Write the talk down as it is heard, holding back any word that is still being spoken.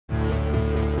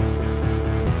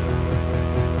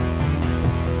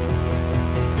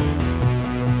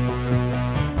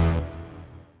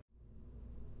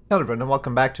Hello everyone and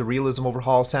welcome back to Realism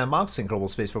Overhaul Sandbox in Global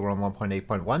Space Program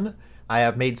 1.8.1. I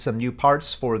have made some new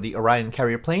parts for the Orion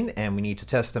Carrier plane and we need to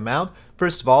test them out.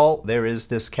 First of all, there is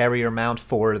this carrier mount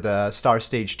for the Star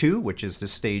Stage 2, which is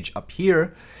this stage up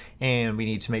here, and we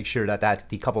need to make sure that that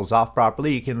decouples off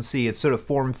properly. You can see it's sort of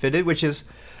form-fitted, which is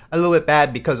a little bit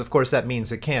bad because of course that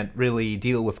means it can't really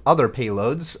deal with other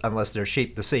payloads unless they're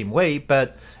shaped the same way,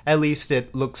 but at least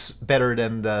it looks better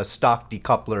than the stock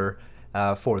decoupler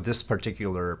for this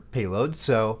particular payload.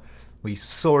 So we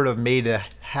sort of made a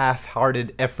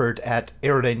half-hearted effort at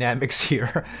aerodynamics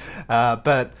here.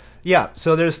 But yeah,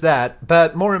 so there's that.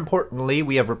 But more importantly,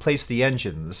 we have replaced the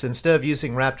engines. Instead of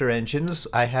using Raptor engines,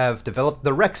 I have developed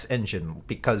the Rex engine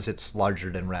because it's larger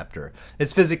than Raptor.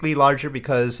 It's physically larger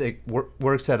because it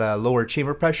works at a lower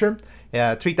chamber pressure,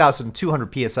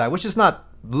 3,200 psi, which is not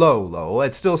low.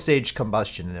 It's still staged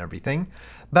combustion and everything.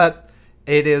 But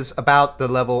it is about the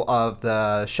level of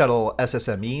the shuttle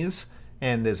SSMEs,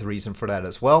 and there's a reason for that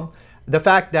as well. The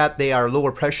fact that they are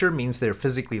lower pressure means they're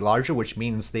physically larger, which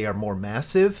means they are more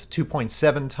massive,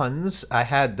 2.7 tons. I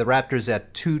had the Raptors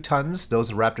at 2 tons.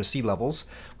 Those are Raptor sea levels.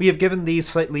 We have given these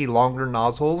slightly longer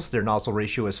nozzles. Their nozzle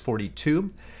ratio is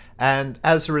 42. And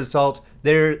as a result,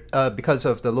 they're, because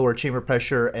of the lower chamber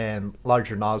pressure and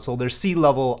larger nozzle, their sea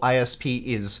level ISP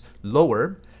is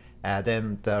lower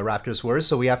than the Raptors were,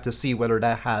 so we have to see whether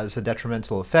that has a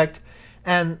detrimental effect.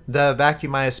 And the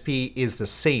vacuum ISP is the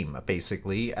same,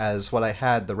 basically, as what I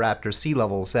had the Raptor sea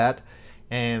levels at,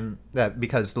 and that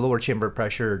because the lower chamber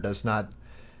pressure does not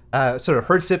sort of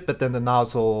hurts it, but then the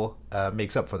nozzle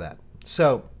makes up for that.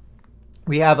 So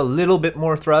we have a little bit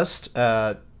more thrust,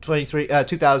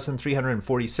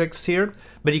 2,346 here,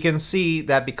 but you can see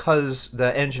that because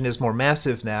the engine is more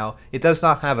massive now, it does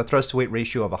not have a thrust-to-weight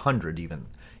ratio of 100 even.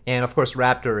 And of course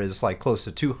Raptor is like close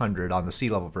to 200 on the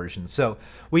sea level version. So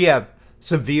we have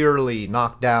severely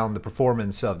knocked down the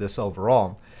performance of this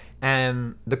overall.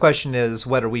 And the question is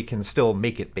whether we can still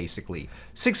make it, basically.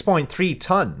 6.3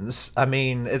 tons, I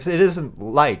mean, it isn't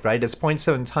light, right? It's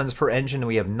 0.7 tons per engine and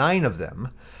we have 9 of them.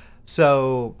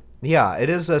 So yeah, it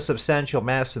is a substantial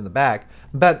mass in the back.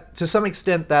 But to some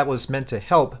extent that was meant to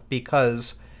help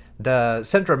because the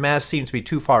center of mass seemed to be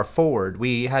too far forward.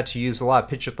 We had to use a lot of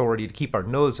pitch authority to keep our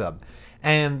nose up.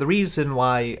 And the reason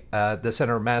why the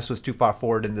center of mass was too far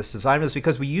forward in this design was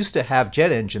because we used to have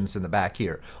jet engines in the back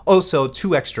here. Also,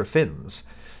 2 extra fins.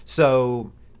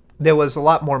 So there was a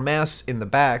lot more mass in the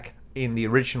back in the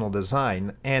original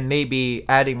design, and maybe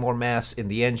adding more mass in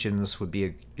the engines would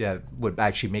be would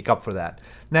actually make up for that.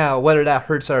 Now, whether that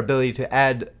hurts our ability to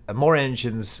add more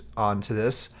engines onto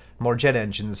this, more jet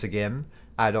engines again,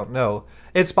 I don't know.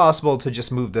 It's possible to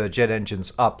just move the jet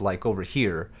engines up, like over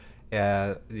here,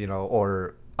 you know,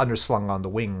 or underslung on the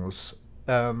wings.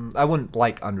 I wouldn't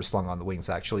like underslung on the wings,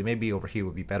 actually. Maybe over here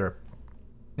would be better.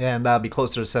 And that would be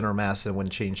closer to center of mass and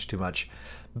wouldn't change too much.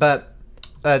 But,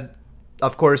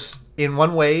 of course, in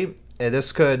one way,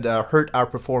 this could hurt our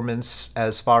performance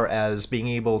as far as being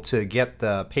able to get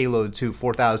the payload to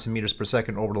 4,000 meters per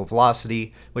second orbital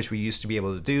velocity, which we used to be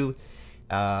able to do.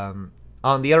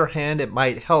 On the other hand, it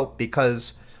might help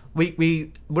because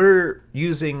we're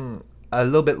using a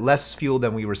little bit less fuel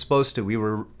than we were supposed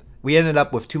to. We ended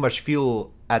up with too much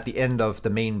fuel at the end of the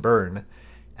main burn,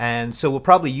 and so we'll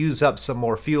probably use up some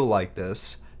more fuel like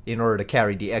this in order to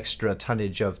carry the extra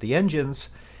tonnage of the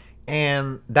engines,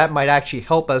 and that might actually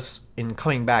help us in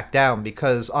coming back down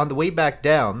because on the way back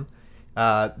down,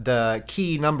 the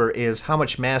key number is how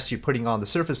much mass you're putting on the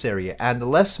surface area, and the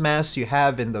less mass you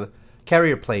have in the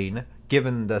carrier plane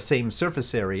given the same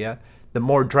surface area, the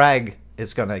more drag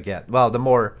it's going to get. Well, the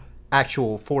more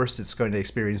actual force it's going to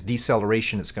experience,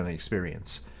 deceleration it's going to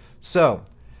experience. So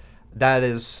that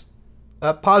is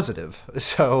positive.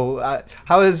 So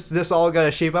how is this all going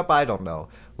to shape up? I don't know.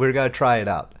 We're going to try it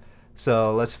out.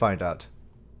 So let's find out.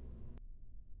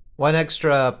 One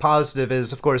extra positive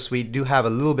is, of course, we do have a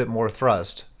little bit more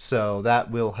thrust, so that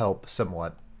will help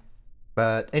somewhat.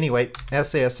 But anyway,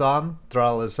 SAS on,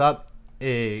 throttle is up.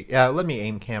 Let me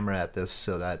aim camera at this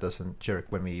so that it doesn't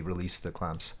jerk when we release the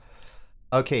clamps.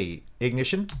 Okay,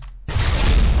 ignition.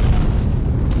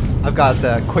 I've got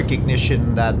the quick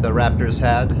ignition that the Raptors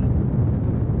had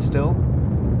still.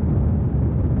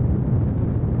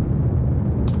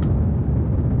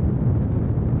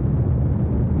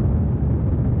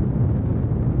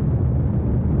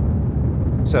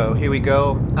 So here we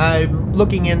go. I'm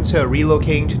looking into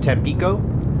relocating to Tampico.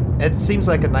 It seems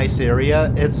like a nice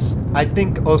area. It's, I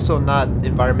think, also not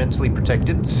environmentally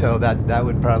protected, so that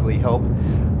would probably help.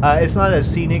 It's not as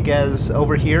scenic as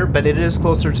over here, but it is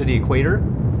closer to the equator,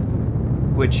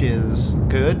 which is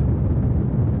good.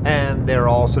 And and there are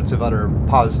all sorts of other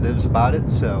positives about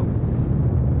it. So,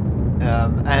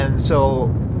 and so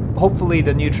hopefully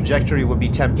the new trajectory would be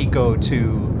Tampico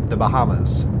to the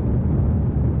Bahamas.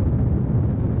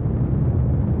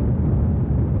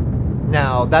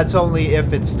 Now, that's only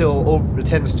if it still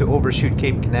tends to overshoot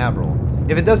Cape Canaveral.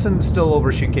 If it doesn't still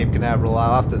overshoot Cape Canaveral,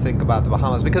 I'll have to think about the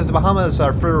Bahamas, because the Bahamas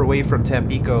are further away from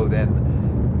Tampico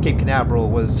than Cape Canaveral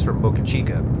was from Boca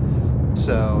Chica.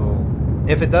 So,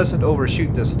 if it doesn't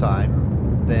overshoot this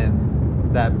time, then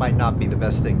that might not be the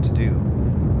best thing to do,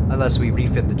 unless we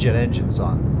refit the jet engines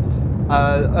on.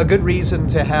 A good reason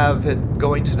to have it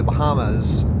going to the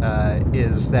Bahamas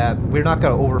is that we're not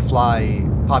going to overfly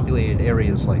populated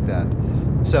areas like that.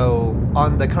 So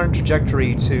on the current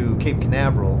trajectory to Cape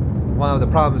Canaveral, one of the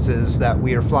problems is that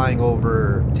we are flying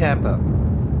over Tampa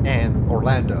and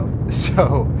Orlando.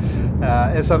 So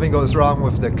if something goes wrong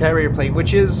with the carrier plane,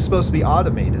 which is supposed to be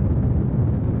automated,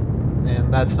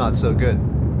 and that's not so good.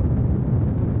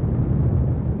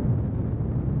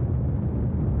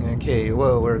 Okay,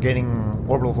 whoa, we're getting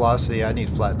orbital velocity. I need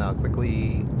to flatten out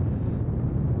quickly.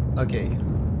 Okay,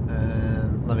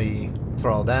 and let me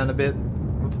throttle down a bit.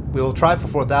 We'll try for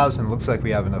 4,000. Looks like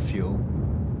we have enough fuel.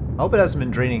 I hope it hasn't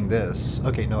been draining this.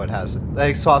 Okay, no, it hasn't.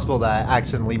 It's possible that I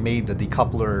accidentally made the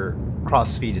decoupler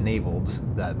crossfeed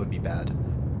enabled. That would be bad.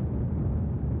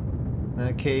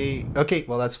 Okay,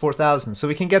 well that's 4,000. So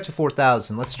we can get to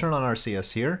 4,000. Let's turn on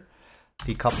RCS here.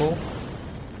 Decouple.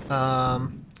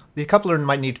 The coupler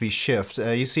might need to be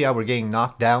shifted. You see how we're getting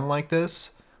knocked down like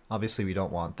this? Obviously we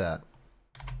don't want that.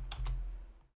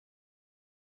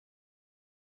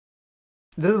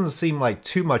 It doesn't seem like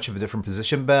too much of a different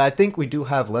position, but I think we do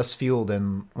have less fuel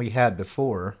than we had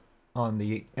before on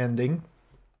the ending.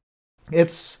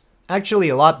 It's actually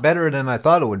a lot better than I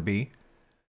thought it would be.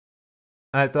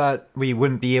 I thought we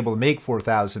wouldn't be able to make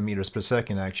 4,000 meters per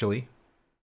second, actually.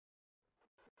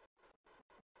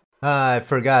 I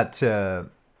forgot to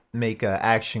make an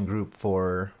action group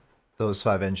for those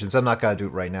 5 engines. I'm not going to do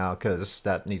it right now because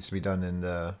that needs to be done in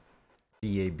the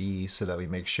EAB so that we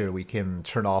make sure we can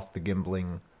turn off the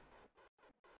gimbling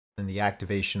and the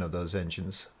activation of those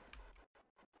engines.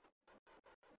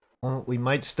 Well, we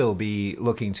might still be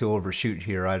looking to overshoot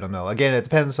here, I don't know. Again, it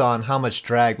depends on how much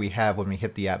drag we have when we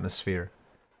hit the atmosphere.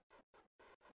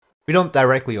 We don't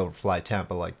directly overfly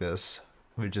Tampa like this.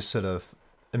 We're just sort of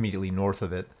immediately north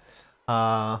of it.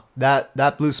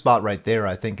 That blue spot right there,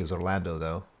 I think, is Orlando,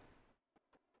 though.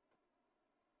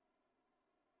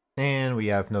 And we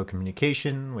have no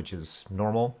communication, which is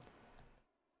normal.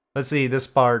 Let's see, this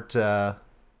part,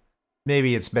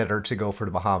 maybe it's better to go for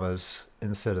the Bahamas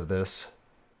instead of this.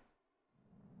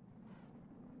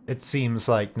 It seems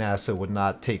like NASA would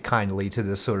not take kindly to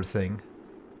this sort of thing.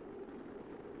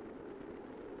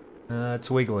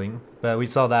 It's wiggling, but we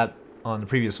saw that on the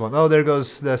previous one. Oh, there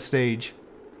goes the stage.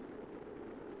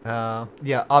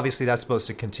 Yeah, obviously that's supposed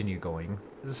to continue going.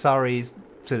 Sorry,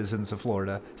 citizens of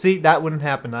Florida. See, that wouldn't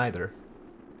happen either.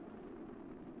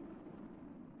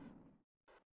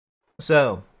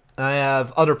 So, I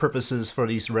have other purposes for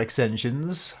these Rex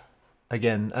engines.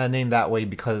 Again, named that way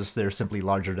because they're simply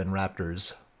larger than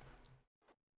Raptors.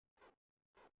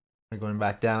 We're going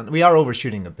back down. We are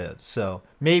overshooting a bit, so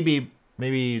maybe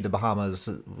the Bahamas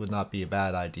would not be a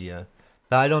bad idea.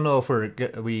 I don't know if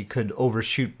we could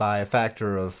overshoot by a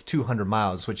factor of 200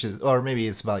 miles, which is, or maybe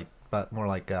it's about more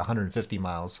like 150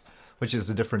 miles, which is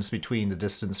the difference between the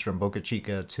distance from Boca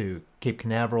Chica to Cape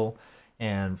Canaveral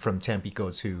and from Tampico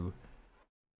to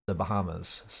the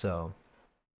Bahamas. So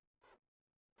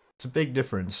it's a big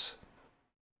difference.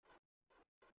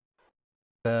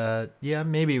 But yeah,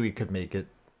 maybe we could make it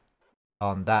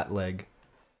on that leg.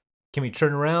 Can we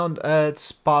turn around?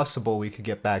 It's possible we could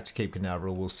get back to Cape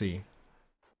Canaveral. We'll see.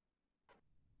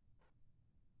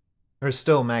 We're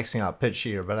still maxing out pitch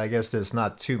here, but I guess there's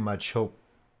not too much hope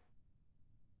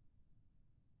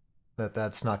that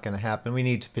that's not going to happen. We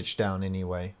need to pitch down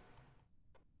anyway.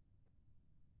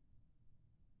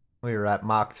 We're at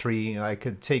Mach 3. I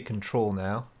could take control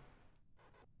now.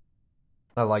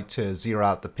 I like to zero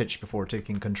out the pitch before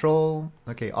taking control.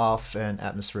 Okay, off and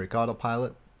atmospheric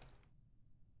autopilot.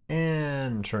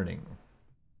 And turning.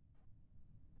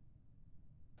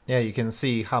 Yeah, you can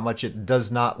see how much it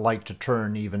does not like to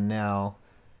turn even now.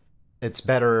 It's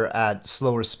better at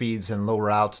slower speeds and lower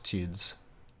altitudes.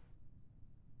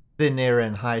 Thin air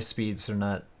and high speeds are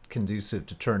not conducive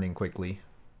to turning quickly.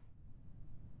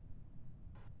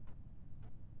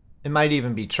 It might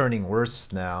even be turning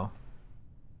worse now.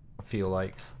 I feel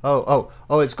like. Oh,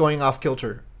 it's going off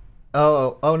kilter.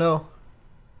 Oh no.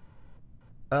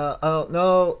 Oh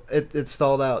no, it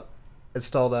stalled out. It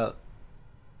stalled out.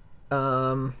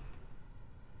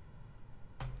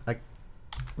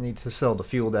 Need to settle the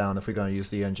fuel down if we're going to use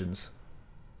the engines.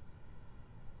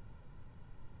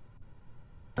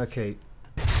 Okay.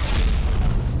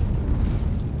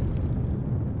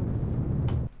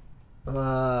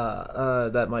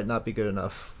 That might not be good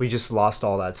enough. We just lost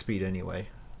all that speed anyway.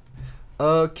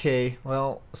 Okay,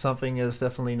 well, something is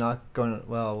definitely not going to...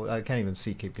 Well, I can't even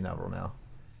see Cape Canaveral now.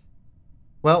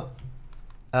 Well,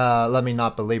 let me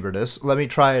not belabor this. Let me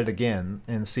try it again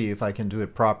and see if I can do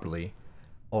it properly,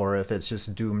 or if it's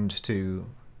just doomed to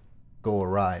go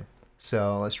awry.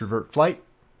 So let's revert flight.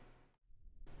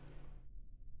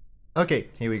 Okay,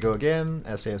 here we go again.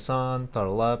 SAS on,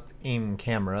 throttle up, aim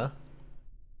camera,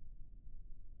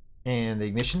 and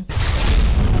ignition,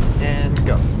 and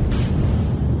go.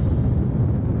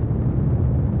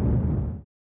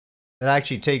 It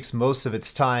actually takes most of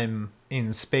its time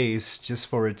in space just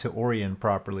for it to orient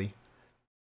properly.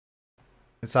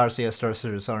 Its RCS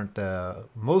thrusters aren't the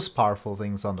most powerful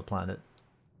things on the planet.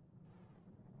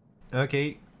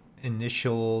 Okay,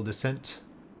 initial descent.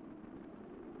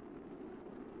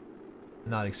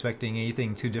 Not expecting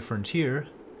anything too different here.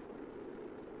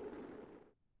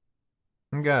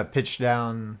 I'm gonna pitch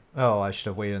down... Oh, I should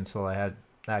have waited until I had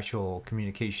actual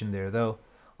communication there, though.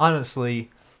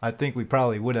 Honestly, I think we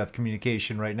probably would have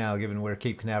communication right now, given where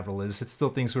Cape Canaveral is. It still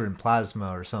thinks we're in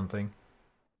plasma or something.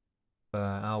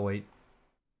 But I'll wait.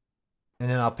 And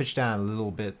then I'll pitch down a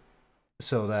little bit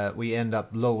so that we end up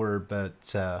lower,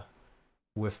 but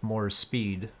with more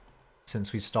speed,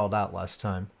 since we stalled out last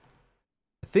time.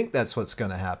 I think that's what's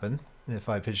gonna happen if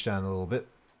I pitch down a little bit.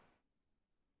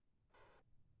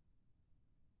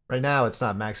 Right now it's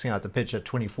not maxing out the pitch at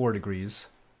 24 degrees.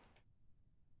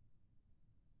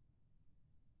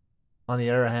 On the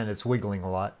other hand, it's wiggling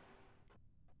a lot.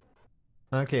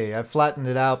 Okay, I've flattened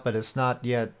it out, but it's not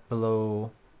yet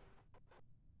below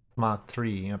Mach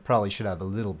 3. I probably should have a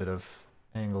little bit of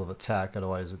angle of attack,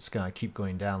 otherwise it's gonna keep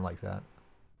going down like that.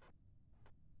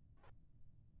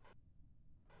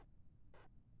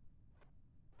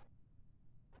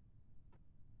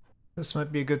 This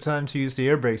might be a good time to use the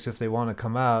air brakes if they want to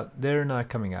come out. They're not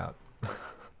coming out.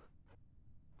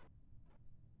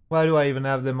 Why do I even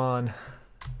have them on?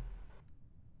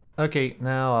 Okay,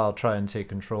 now I'll try and take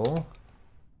control.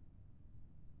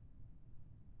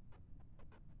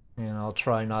 And I'll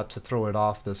try not to throw it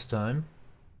off this time.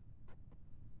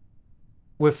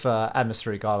 With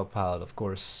atmospheric autopilot, of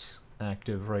course,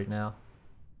 active right now.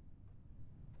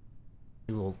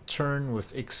 We will turn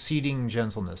with exceeding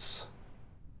gentleness.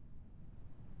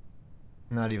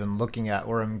 Not even looking at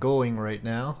where I'm going right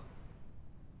now.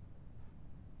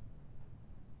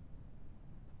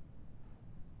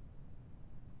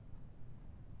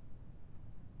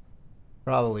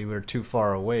 Probably we're too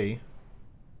far away.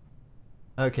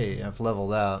 Okay, I've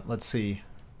leveled out. Let's see.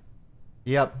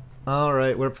 Yep.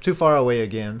 Alright, we're too far away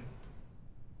again.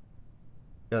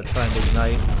 Gotta try and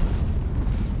ignite.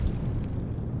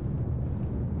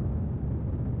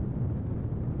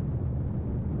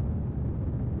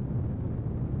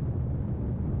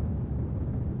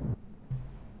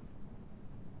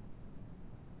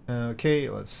 Okay,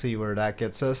 let's see where that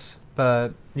gets us.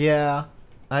 But yeah,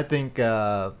 I think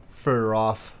further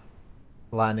off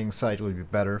landing site would be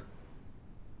better.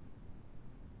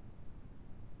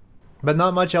 But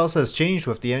not much else has changed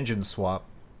with the engine swap,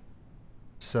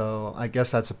 so I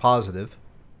guess that's a positive.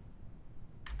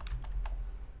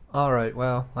 Alright,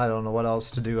 well, I don't know what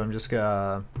else to do. I'm just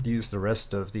gonna use the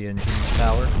rest of the engine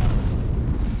power.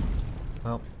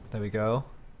 Well, there we go.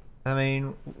 I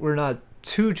mean, we're not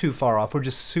too far off. We're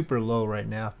just super low right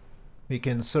now. We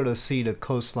can sort of see the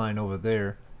coastline over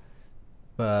there.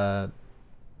 But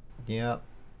yeah,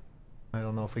 I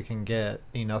don't know if we can get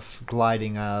enough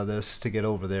gliding out of this to get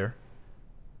over there.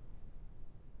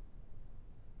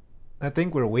 I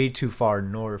think we're way too far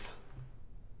north.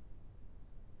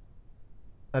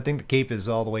 I think the Cape is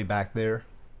all the way back there.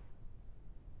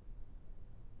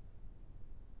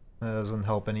 That doesn't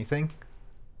help anything.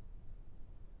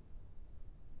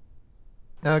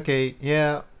 Okay,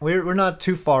 yeah, we're not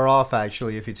too far off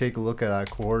actually if you take a look at our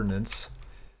coordinates.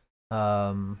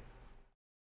 But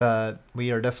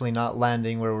we are definitely not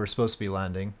landing where we're supposed to be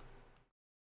landing.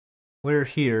 We're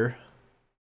here.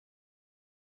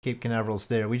 Cape Canaveral's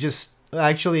there. We just...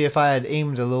 Actually, if I had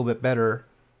aimed a little bit better,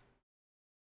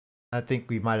 I think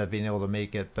we might have been able to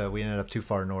make it, but we ended up too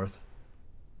far north.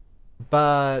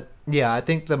 But, yeah, I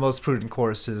think the most prudent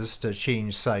course is to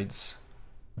change sites.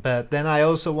 But then I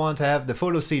also want to have the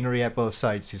photo scenery at both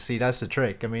sites, you see, that's the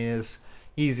trick. I mean, it's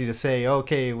easy to say,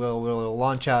 okay, well, we'll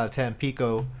launch out of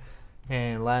Tampico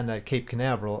and land at Cape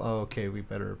Canaveral. Oh, okay, we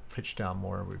better pitch down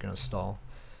more, we're gonna stall.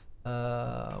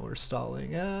 We're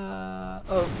stalling.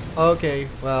 Oh, okay.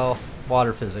 Well,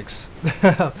 water physics.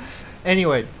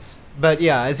 Anyway, but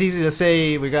yeah, it's easy to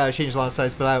say we gotta change launch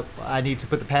sites, but I need to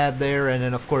put the pad there, and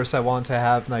then of course I want to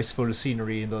have nice photo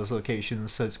scenery in those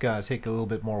locations, so it's gonna take a little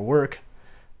bit more work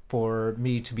for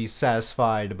me to be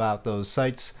satisfied about those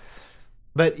sites.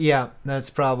 But yeah, that's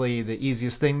probably the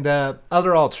easiest thing. The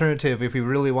other alternative, if we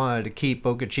really wanted to keep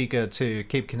Boca Chica to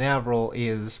Cape Canaveral,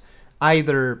 is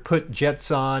either put jets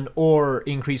on or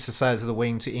increase the size of the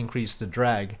wing to increase the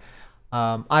drag.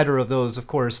 Either of those, of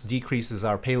course, decreases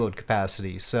our payload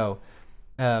capacity. So,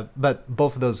 but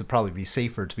both of those would probably be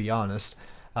safer, to be honest.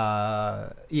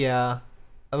 Yeah,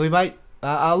 we might.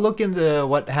 I'll look into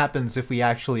what happens if we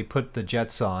actually put the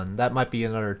jets on. That might be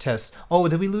another test. Oh,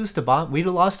 did we lose the bottom? We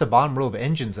lost the bottom row of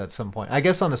engines at some point. I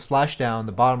guess on the splashdown,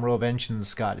 the bottom row of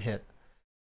engines got hit.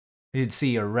 You'd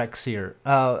see a Rex here.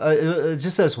 It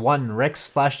just says one. Rex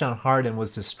splashed down hard and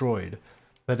was destroyed.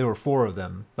 But there were 4 of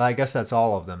them. But I guess that's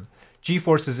all of them.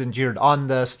 G-forces endured on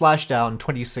the splashdown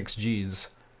 26 Gs.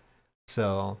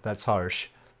 So that's harsh.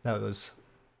 That was,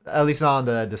 at least not on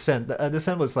the descent. The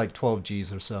descent was like 12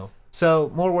 Gs or so.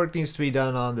 So more work needs to be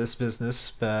done on this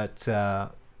business. But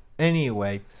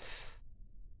anyway,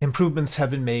 improvements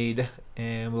have been made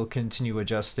and we'll continue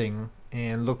adjusting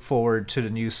and look forward to the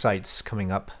new sites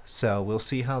coming up. So we'll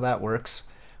see how that works.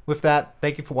 With that,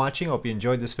 thank you for watching. I hope you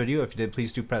enjoyed this video. If you did,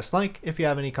 please do press like. If you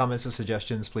have any comments or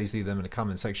suggestions, please leave them in the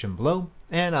comment section below,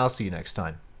 and I'll see you next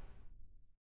time.